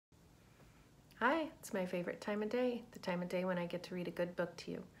Hi, it's my favorite time of day, the time of day when I get to read a good book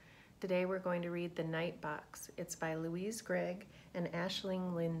to you. Today we're going to read The Night Box. It's by Louise Gregg and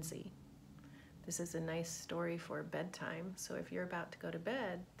Aisling Lindsay. This is a nice story for bedtime, so if you're about to go to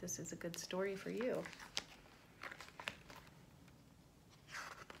bed, this is a good story for you.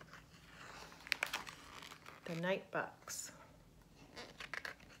 The Night Box.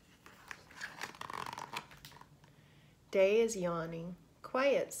 Day is yawning.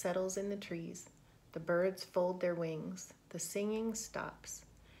 Quiet settles in the trees. The birds fold their wings. The singing stops.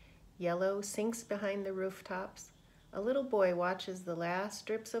 Yellow sinks behind the rooftops. A little boy watches the last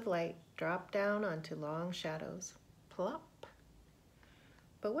drips of light drop down onto long shadows. Plop.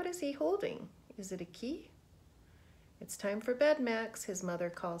 But what is he holding? Is it a key? It's time for bed, Max, his mother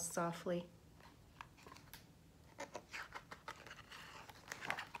calls softly.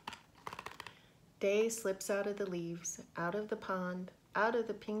 Day slips out of the leaves, out of the pond, out of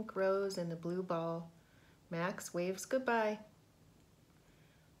the pink rose and the blue ball. Max waves goodbye.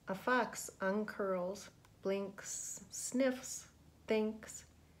 A fox uncurls, blinks, sniffs, thinks,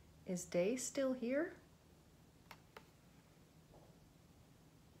 is Day still here?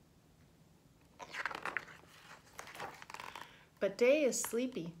 But Day is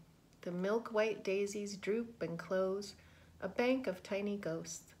sleepy. The milk-white daisies droop and close, a bank of tiny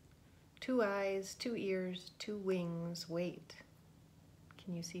ghosts. 2 eyes, 2 ears, 2 wings wait.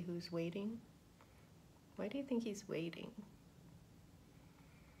 Can you see who's waiting? Why do you think he's waiting?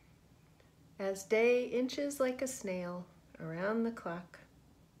 As Day inches like a snail around the clock,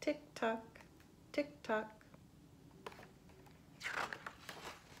 tick-tock, tick-tock.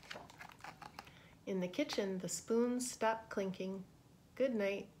 In the kitchen, the spoons stop clinking. Good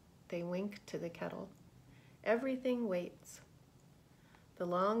night, they wink to the kettle. Everything waits. The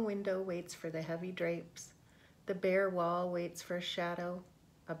long window waits for the heavy drapes. The bare wall waits for a shadow.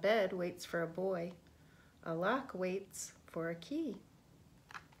 A bed waits for a boy. A lock waits for a key.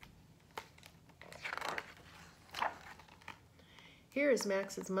 Here is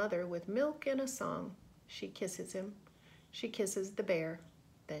Max's mother with milk and a song. She kisses him. She kisses the bear.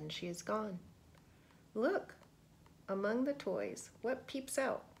 Then she is gone. Look, among the toys, what peeps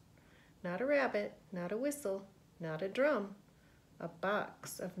out? Not a rabbit, not a whistle, not a drum. A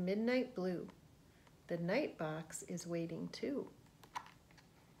box of midnight blue. The night box is waiting too.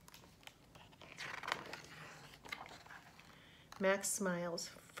 Max smiles,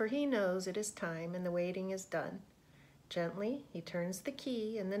 for he knows it is time and the waiting is done. Gently, he turns the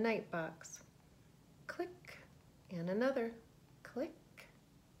key in the night box. Click, and another. Click.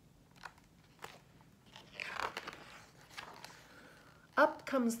 Up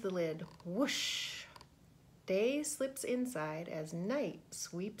comes the lid. Whoosh! Day slips inside as night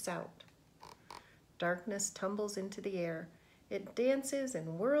sweeps out. Darkness tumbles into the air. It dances and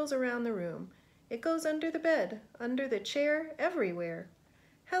whirls around the room. It goes under the bed, under the chair, everywhere.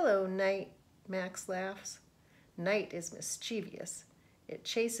 Hello, Night, Max laughs. Night is mischievous. It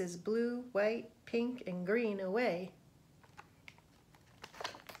chases blue, white, pink, and green away.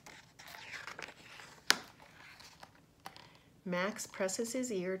 Max presses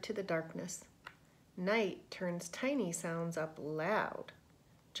his ear to the darkness. Night turns tiny sounds up loud.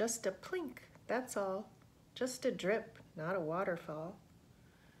 Just a plink, that's all. Just a drip, not a waterfall.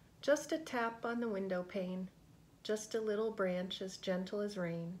 Just a tap on the window pane. Just a little branch as gentle as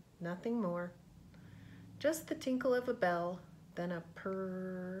rain, nothing more. Just the tinkle of a bell, then a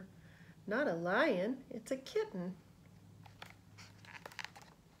purr. Not a lion, it's a kitten.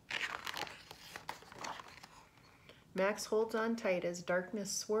 Max holds on tight as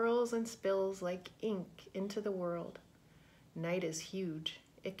darkness swirls and spills like ink into the world. Night is huge.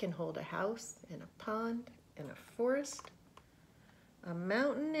 It can hold a house and a pond and a forest, a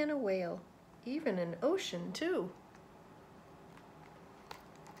mountain and a whale, even an ocean too.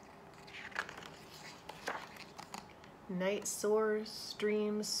 Night soars,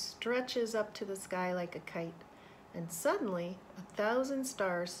 streams, stretches up to the sky like a kite, and suddenly 1,000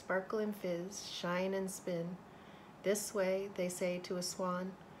 stars sparkle and fizz, shine and spin. This way, they say to a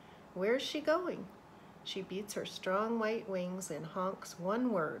swan. Where's she going? She beats her strong white wings and honks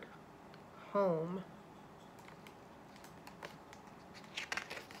one word. Home.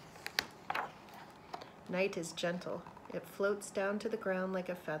 Night is gentle. It floats down to the ground like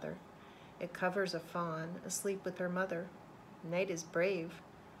a feather. It covers a fawn, asleep with her mother. Night is brave.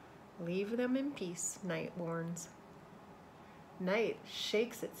 Leave them in peace, Night warns. Night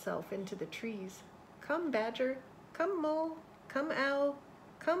shakes itself into the trees. Come, badger. Come, mole. Come, owl.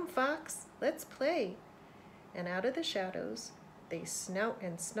 Come, fox. Let's play. And out of the shadows, they snout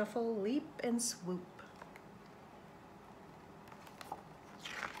and snuffle, leap and swoop.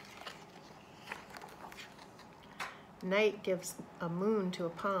 Night gives a moon to a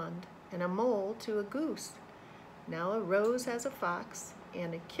pond, and a mole to a goose. Now a rose has a fox,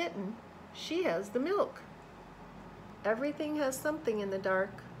 and a kitten, she has the milk. Everything has something in the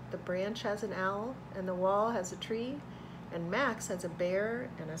dark. The branch has an owl, and the wall has a tree, and Max has a bear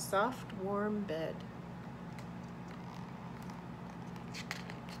and a soft, warm bed.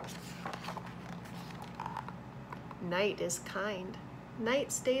 Night is kind.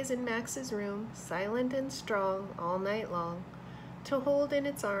 Night stays in Max's room, silent and strong, all night long, to hold in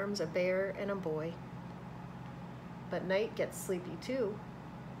its arms a bear and a boy. But Night gets sleepy too.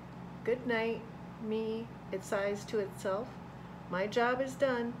 Good night, me, it sighs to itself. My job is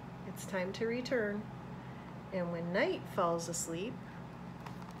done. It's time to return. And when Night falls asleep,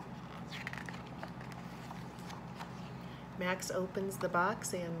 Max opens the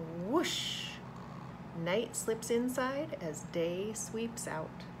box and whoosh! Night slips inside as Day sweeps out.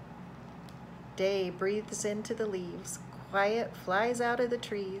 Day breathes into the leaves. Quiet flies out of the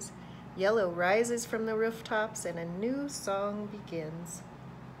trees. Yellow rises from the rooftops, and a new song begins.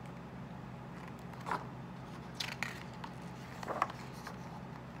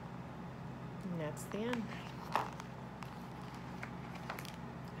 And that's the end. I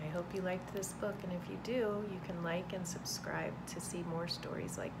hope you liked this book, and if you do, you can like and subscribe to see more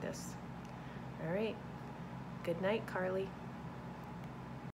stories like this. All right. Good night, Carly.